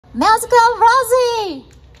Meowgical Rosie!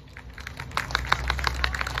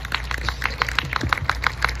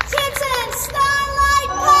 Kitten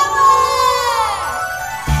Starlight Power!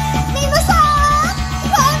 皆さん、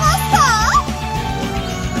聞こえますか？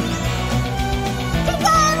聞こ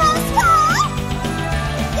えますか？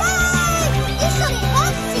イェーイ！一緒にダ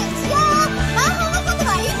ンスしよう！魔法の言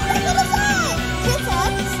葉言ってください！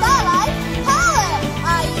 Kitten Starlight Power!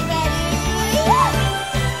 Are you ready?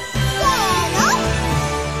 せーの！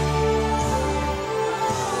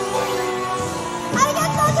ありがと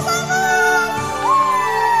うございま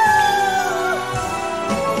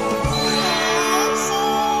す！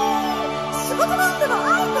仕事バンドの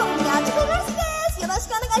アイドルにMeowgical Rosieです。よろし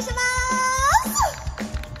くお願いします。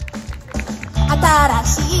新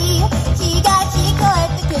しい日が聞こえ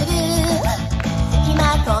てくる。今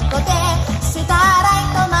ここでスターライ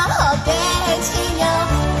ト魔法で信用答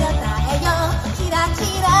えよキラ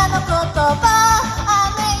キラの言葉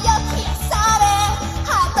雨よ消され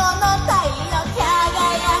ハートの太陽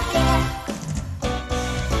輝け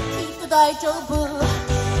きっと大丈夫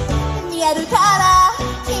見えるから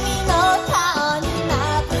君の顔に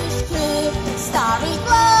眩しくスターリーグロー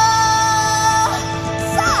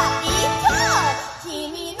さあ行こう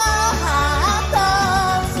君のハート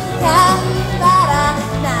掴んだら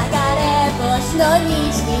流れ星の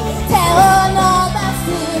虹に手を伸ばす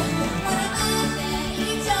これまで以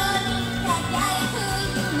上に輝く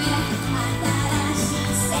夢新しい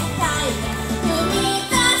世界へ踏み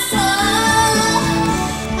出そう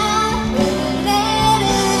溢れる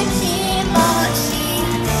気持ち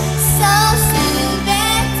そうすべ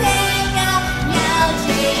てが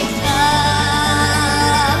Meowgical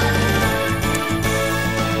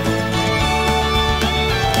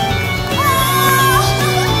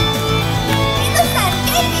皆さん元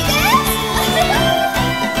気です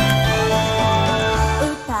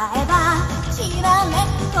歌えばきらめく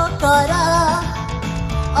心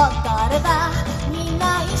踊ればみん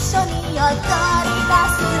な一緒に踊り出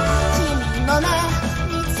す君の目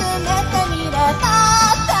見つめてみれば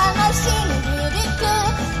楽しみに響く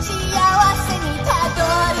幸せにたど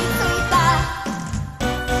り着いた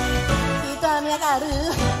瞳上がる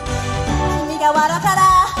君が笑ったら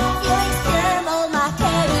Feelings pure も負ける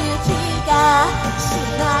気がし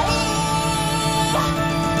ない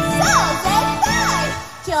そう絶対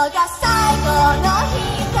今日が最後の日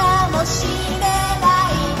かもしれない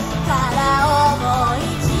から思い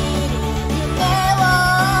切る夢を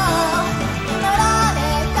祈られ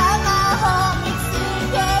た魔法見つ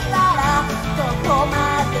けたらどこま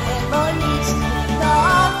でも虹に乗っ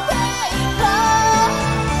ていこう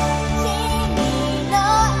君の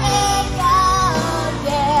笑顔で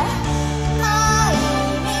毎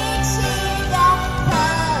日が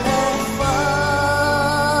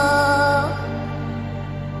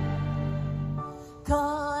こ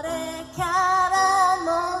れからも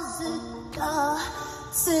ずっと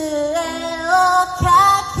杖を掲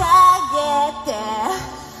げて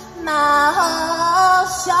魔法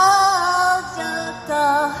少女と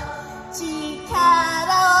力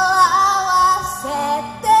を合わせ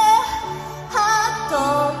てハート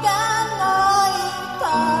が泣い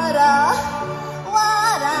たら笑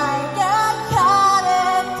いが枯れ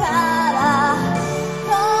たらこ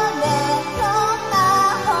れこ魔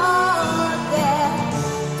法で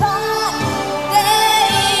飛んでい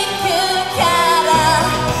くから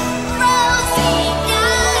ロージーが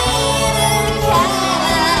いるから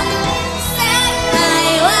世界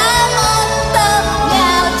はもっと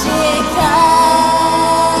Meowgical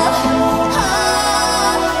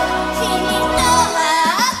君のハ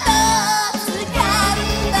ートを掴ん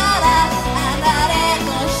だら離れ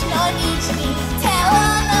星の虹に手を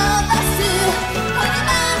伸ばすこれま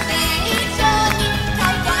で以上に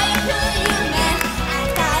輝く夢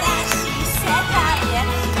新しい世界へ踏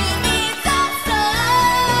み出そう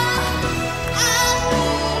溢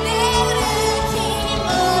れる気持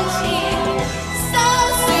ちそう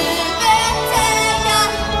すべてが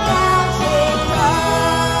Meowgical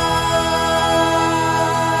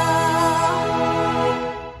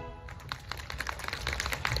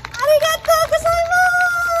ありがとうございま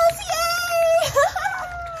すイエーイ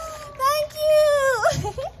Thank you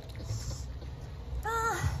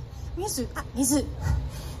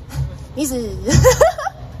水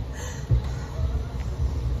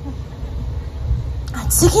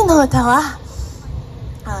次の歌は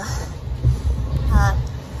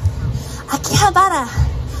秋葉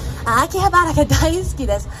原が大好き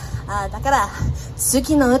ですだから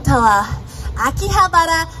次の歌は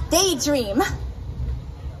Akihabara Daydream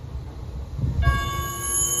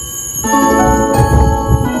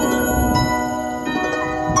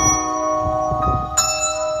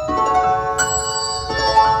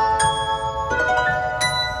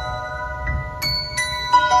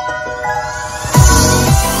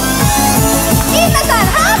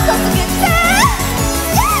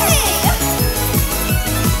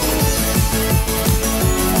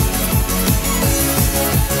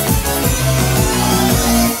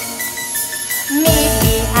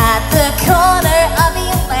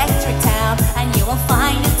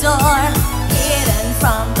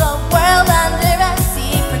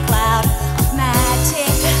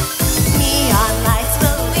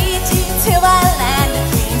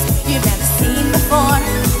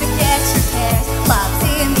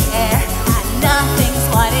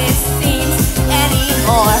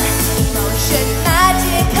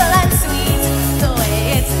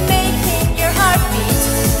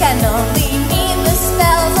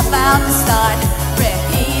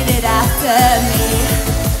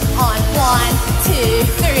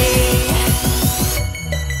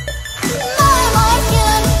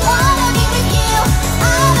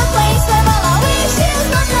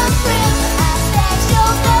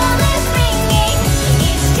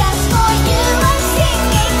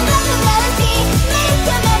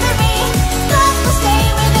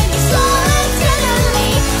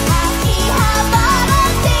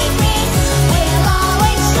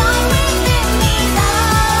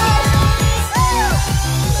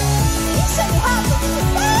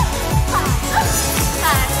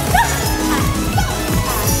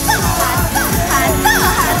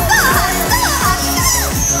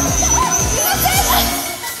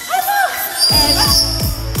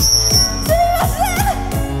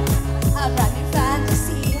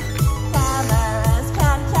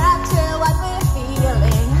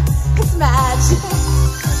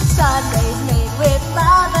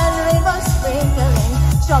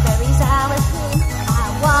strawberry sour cream. I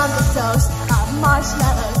want the dose of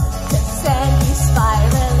marshmallows to send you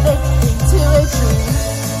spiraling into a dream.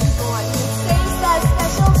 Before you taste that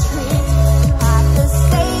special treat, you have to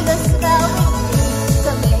say the spell with me.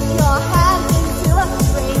 So make your hands into a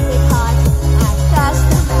great big heart and cast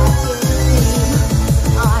the magic beam.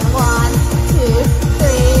 On 1, 2,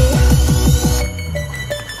 3.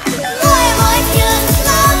 My cute,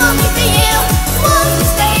 love only for you. Won't you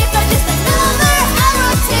stay for just another hour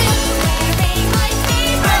or two? Wearing my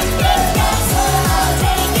favorite pink dress, I'll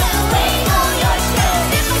take away all your stress.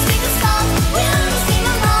 If I sing a song, will you sing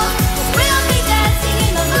along? 'Cause we'll be dancing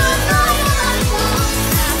in the moonlight all night long.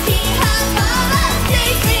 Akihabara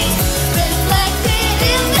Daydream, reflected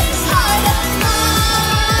in this heart of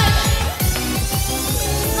mine.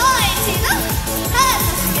 もう一度ハート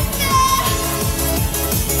つけて。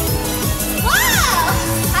わー、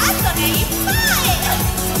ハートがいっぱい。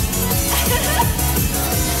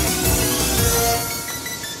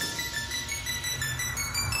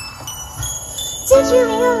Did you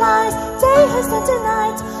realize day has turned to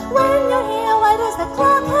night? When you're here, why does the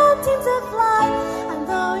clock have seem to fly? And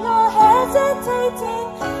though you're hesitating,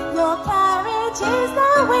 your carriage is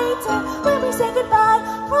now waiting. When we say goodbye,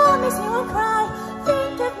 promise you won't cry.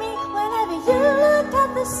 Think of me whenever you look at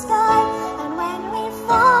the sky. And when we've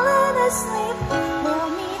fallen asleep, we'll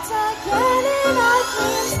meet again in our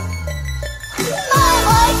dreams. My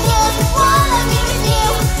boy kids wanna be with you,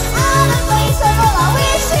 at a place where all our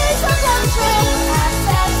wishes will come true. And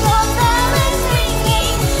special bell is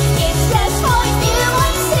ringing, it's just for you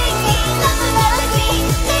I'm singing. Let the melody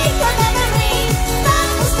make a memory that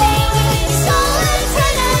will stay within your soul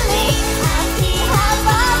eternally.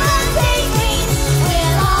 Akihabara Daydream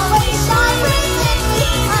will always shine within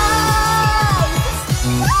the eyes.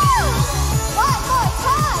 Woo! One more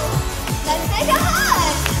time, let's make a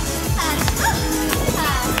hug. Hands up, hands up,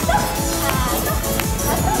 hands up, hands up, hands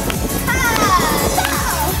up, hands up, hands up,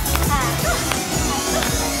 hands up, hands up,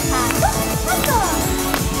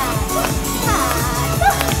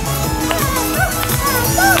 hands up, hands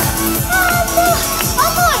up, hands up.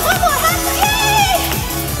 One more, hands up, yay!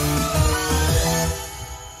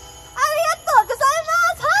 ありがとうございま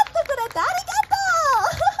す。ハートくれてありがと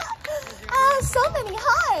う。So many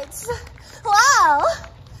hearts. Wow.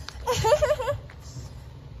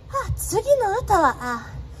 次の歌は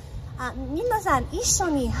皆さん一緒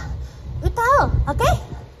に歌おう。 OK?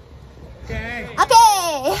 OK!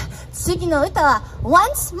 次の歌は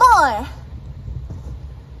Once More.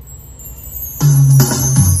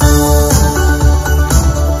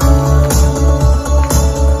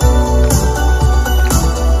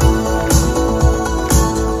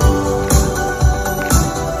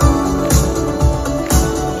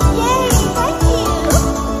 Yay, thank you.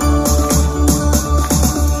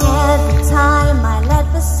 Every time I let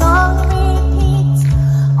the song repeat,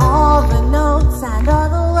 all the notes and all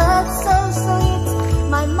the words so sweet,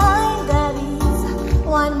 my mind at ease.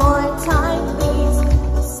 One more time, please.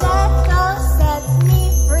 The sets me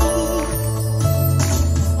free.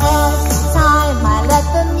 Every time I let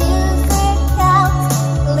the music out,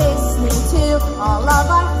 listening to all of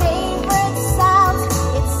our favorite sounds,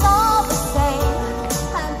 it's all the same,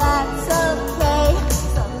 and that's okay.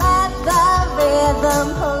 So let the rhythm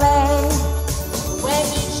play. When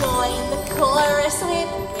you join the chorus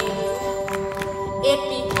with me, it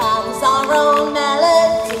becomes our own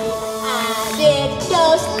melody, and it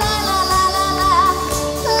goes la la la la la,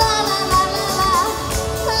 la la la la la,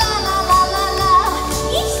 la la la la la.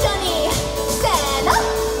 一緒にせーの。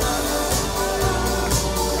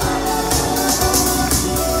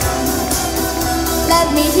Let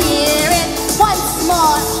me hear it once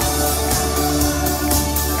more.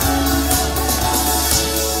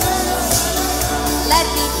 Let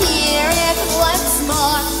me hear it once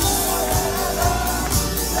more.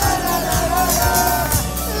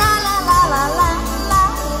 La la la la la la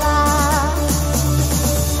la.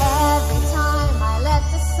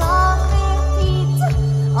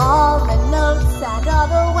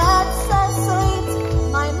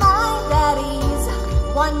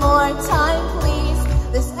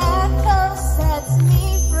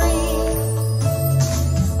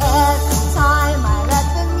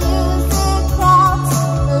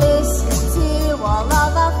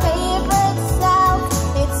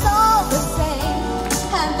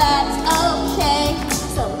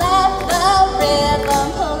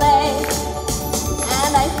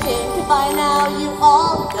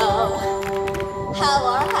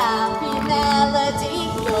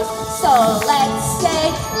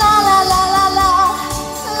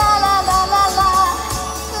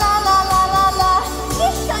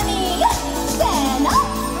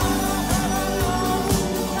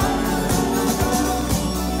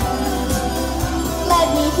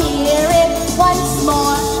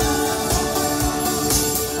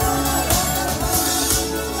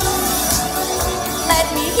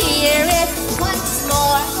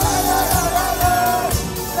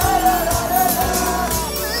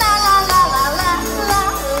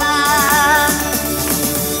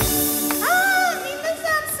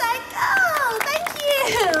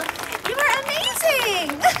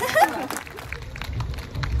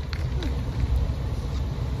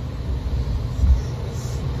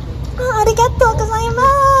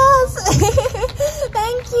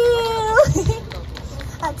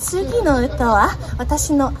 の歌は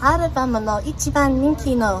私のアルバムの一番人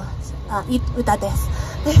気の歌です。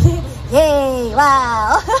イェーイ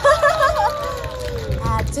わ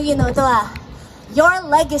ー次の歌は Your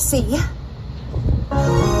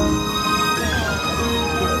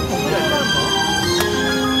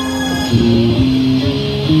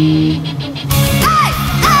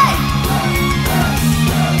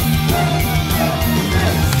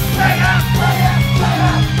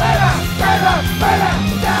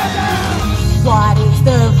is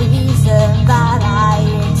the reason that I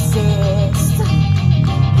exist?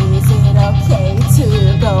 Is it okay to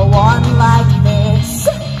go on like this? A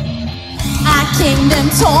kingdom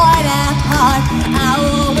torn apart, a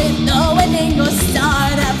war with no ending will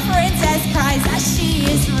start. A princess cries as she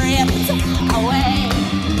is ripped away.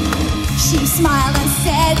 She smiled and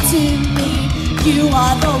said to me, you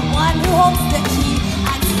are the one who holds the key,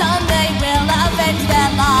 and someday we'll avenge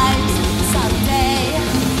their lives. Someday.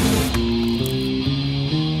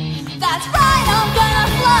 That's right, I'm gonna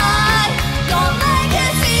fly. Your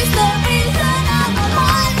legacy's the reason I'm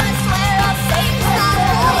alive. I swear I'll sing the song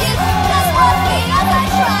for you. Just watch me as I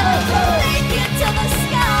try to take it to the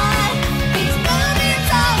sky. These movies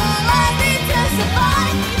are all I need to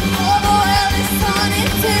survive. Before the world is torn in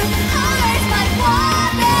two, I raise my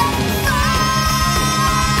one and fight.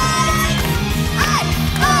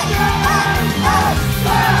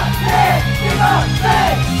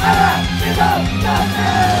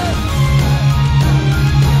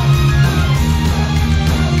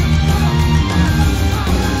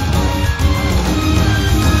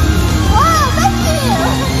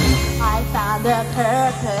 The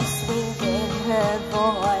purpose within her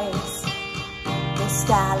voice. This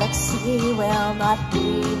galaxy will not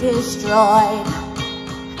be destroyed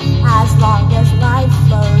as long as life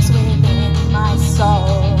flows within my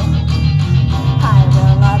soul. I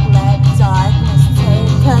will not let darkness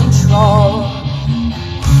take control.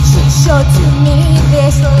 She showed to me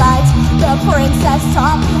this light. The princess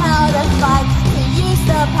taught me how to fight, to use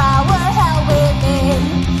the power held within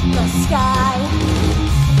the sky.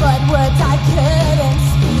 But words I couldn't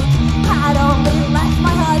speak had only left my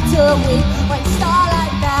heart to weep when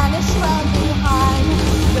starlight vanished from behind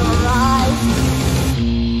your eyes.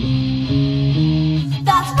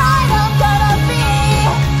 That's right, I'm gonna be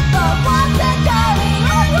the one to carry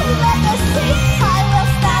on your legacy. I will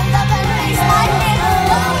stand up and face my fears.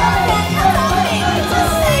 No one can stop me to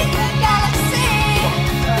save the galaxy.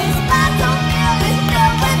 This battlefield is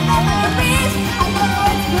filled with memories. I know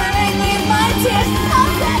it's brimming with my tears.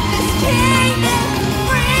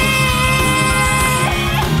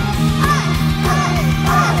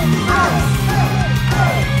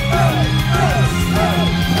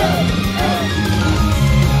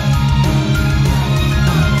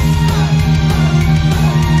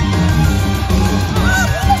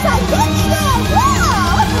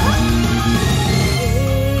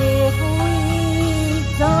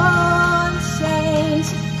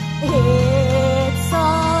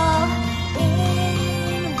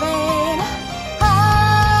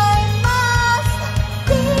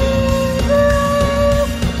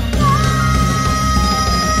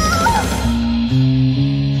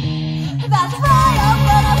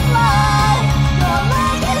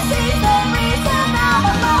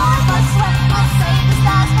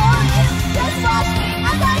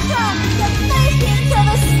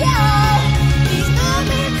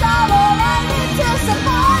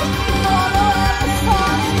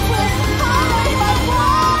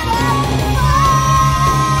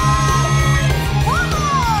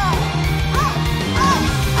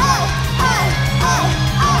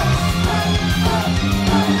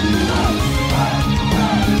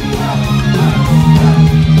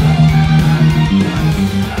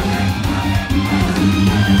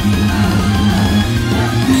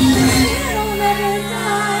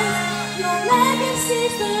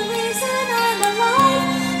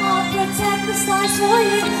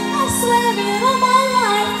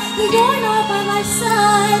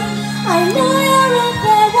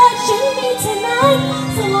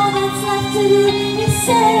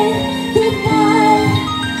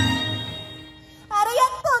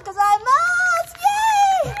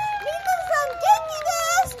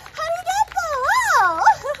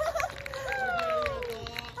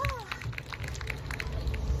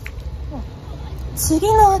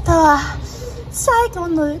次の歌は最後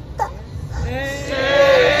の歌、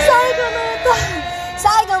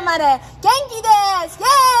最後まで元気です。イエ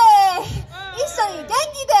ーイ、一緒に元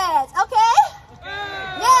気です。 OK、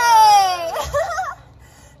 イエーイ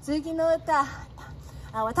次の歌、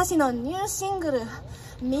私のニューシングル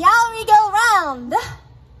Meowry-Go-Round。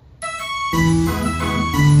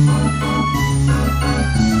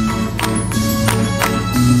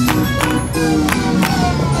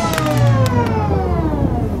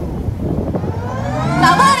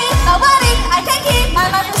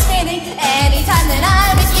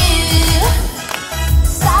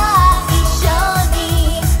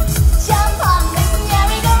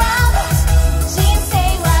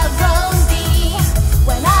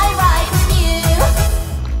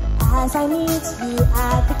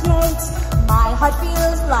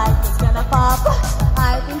life is gonna pop.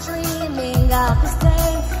 I've been dreaming of this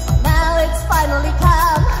day, now it's finally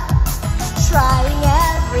come. Trying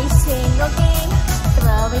every single game,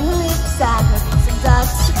 throwing hoops and releasing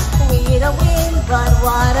ducks. We don't win, but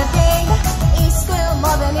what a game, it's still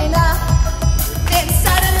more than enough. Then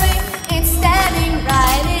suddenly, it's standing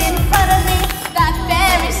right in front of me, that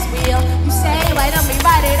Ferris wheel. You say, why don't we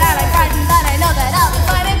ride it out? I'm frightened, but I know that I'll be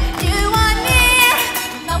fighting. You want me?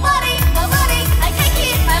 Nobody, I can't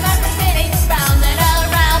keep my mind from spinning round and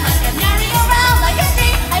around like a merry-go-round, like a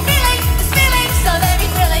dream. I'm feeling this feeling so very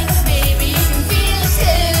thrilling. Maybe you can feel it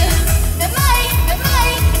too. The might,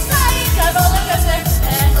 it's like a roller coaster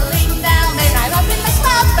settling down. Then I'm up in the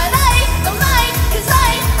clouds, but I don't mind, 'cause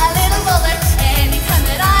I'm a little roller anytime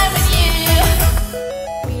that I'm with you.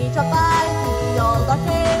 We drove by the old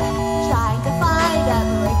arcade, trying to find a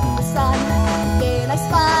break in the sun. Then I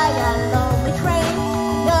spy a lonely train,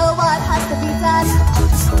 know what has to be done.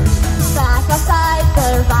 Back outside the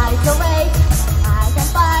rides away, I can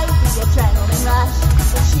find the adrenaline rush.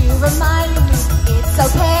 But you remind me it's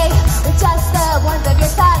okay with just the warmth of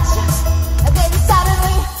your touch. And then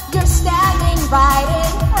suddenly you're standing right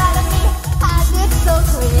in front of me, and it's so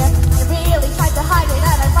clear. I really tried to hide it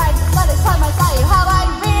and I tried, but it's time I tell you how I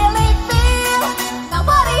really feel.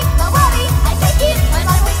 Nobody, I can't keep my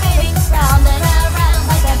mind from spinning round and around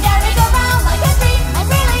like a merry-go-round, like a dream. I'm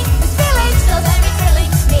feeling this feeling so very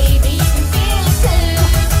thrilling. Maybe you can feel it too.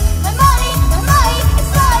 The might,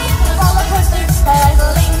 it's like a roller coaster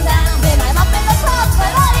settling down. Then I'm up in the clouds,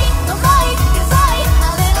 but I don't mind, 'cause I'm a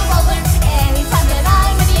little roller anytime that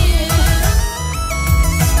I'm with you.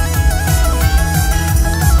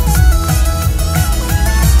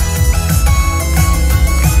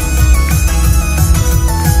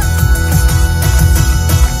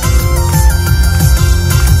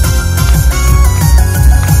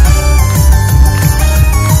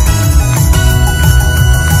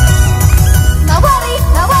 Nobody,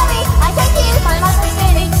 I can't keep my mind from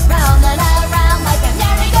spinning round and around like a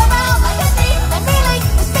merry-go-round, like a dream. I'm feeling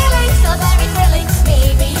this feeling so very thrilling.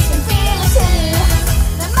 Maybe you can feel it too.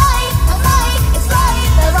 The might, it's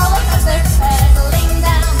like a roller coaster settling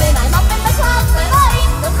down. Then I'm up in the clouds, but I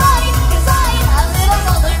don't mind, 'cause I'm a little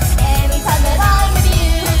roller anytime that I'm with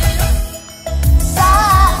you.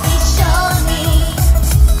 Sammie, show me,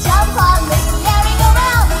 jump on this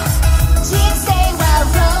merry-go-round. Jeans say, well,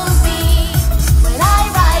 Rosie, when I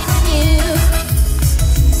ride with you.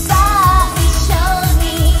 Sammie, show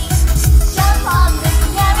me, jump on this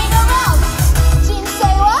merry-go-round. Jeans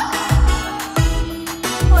say what?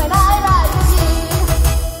 When I ride with you.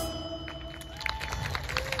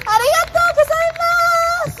 ありがとうございま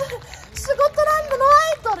す。スコットランドのアイ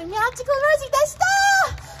ドルミャージカルロージーでした。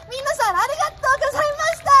皆さんありがとうございま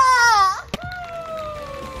した。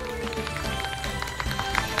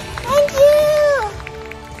Thank you.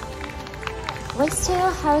 We still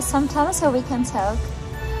have some time so we can talk.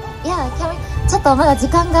 Yeah, can we? ちょっとまだ時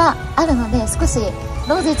間があるので少し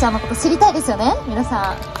ロージーちゃんのこと知りたいですよね、皆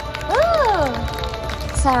さん。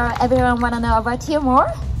So everyone wanna know about you more.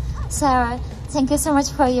 So thank you so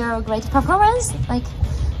much for your great performance. Like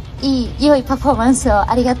良いパフォーマンスを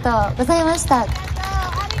ありがとうございました。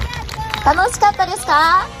楽しかったです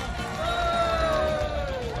か？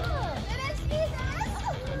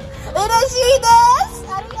嬉しいです。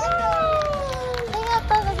ありが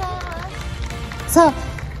とうございます。そう、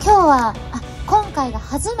今日は今回が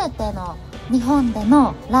初めての日本で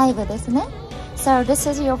のライブですね。So this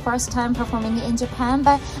is your first time performing in Japan,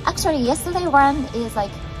 but actually yesterday one is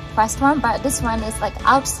like first one, but this one is like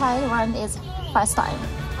outside one is first time.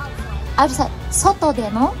 Outside 外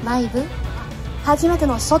でのライブ？初めて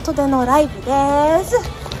の外でのライブです。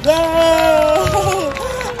イエーイ。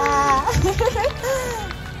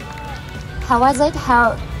How was it?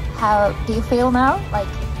 How do you feel now? Like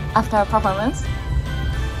after a performance?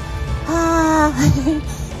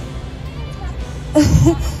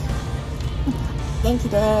 元気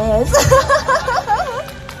です。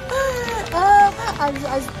ハ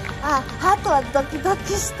ートはドキド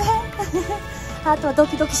キして。ハートはド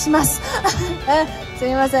キドキします。す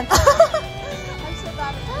みません。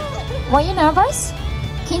Were you nervous?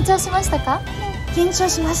 緊張しましたか？緊張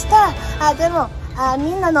しました。でも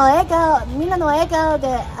みんなの笑顔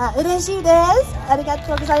で嬉しいです。ありが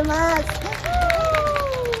とうございます。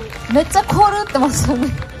めっちゃコールってましたね。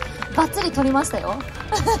バッチリ撮りましたよ。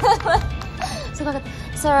すごかった。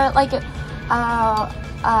So like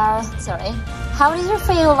sorry. How did you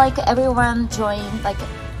feel like everyone joined like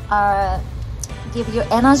give you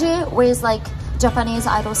energy with like Japanese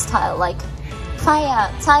idol style like fire,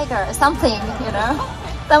 tiger, something, you know?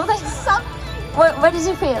 What did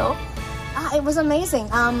you feel? It was amazing.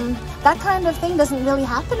 That kind of thing doesn't really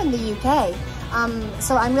happen in the UK.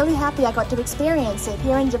 So I'm really happy I got to experience it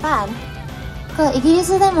here in Japan. イギリ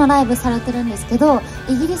スでもライブされてるんですけど、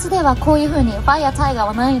イギリスではこういう風にファイヤータイガー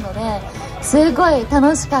はないので、すごい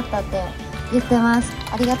楽しかったって言ってます。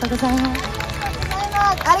ありがとうございます。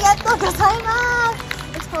ありがとうございます。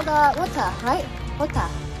It's called water, right? Water.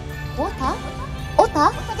 Water? お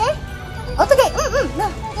たげ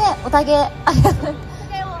おたげ。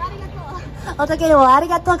おたげをあり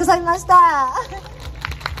がとうございました。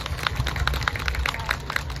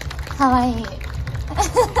かわいい。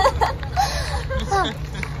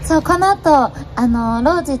そう、この後、ロ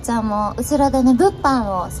ージちゃんも後ろでね、物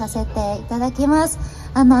販をさせていただきます。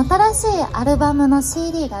新しいアルバムの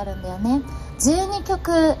CD があるんだよね。12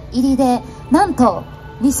曲入りで、なんと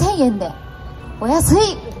2000円でお安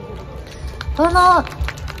い。この、今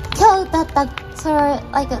日歌った、So,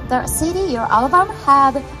 like, the CD, your album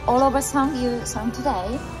had all of the song you sang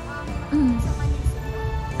today.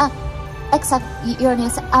 Except your new,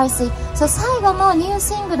 I see. So, 最後のニュー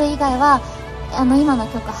シングル以外は、今の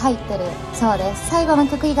曲入ってるそうです。最後の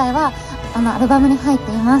曲以外は、アルバムに入っ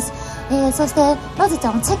ています。そして、ロジちゃ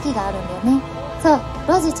んもチェキがあるんだよね。そう、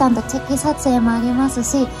ロジちゃんとチェキ撮影もあります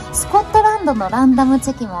し、スコットランドのランダムチ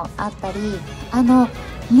ェキもあったり、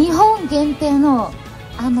日本限定の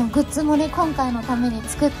グッズもね、今回のために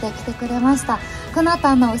作ってきてくれました。この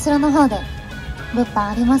後後ろの方で物販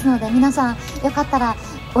ありますので、皆さんよかったら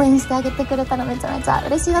応援してあげてくれたらめちゃめちゃ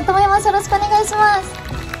嬉しいなと思います。よろしくお願いします。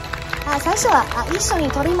最初は一緒に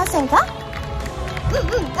撮りませんか？素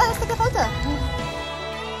敵なフォト。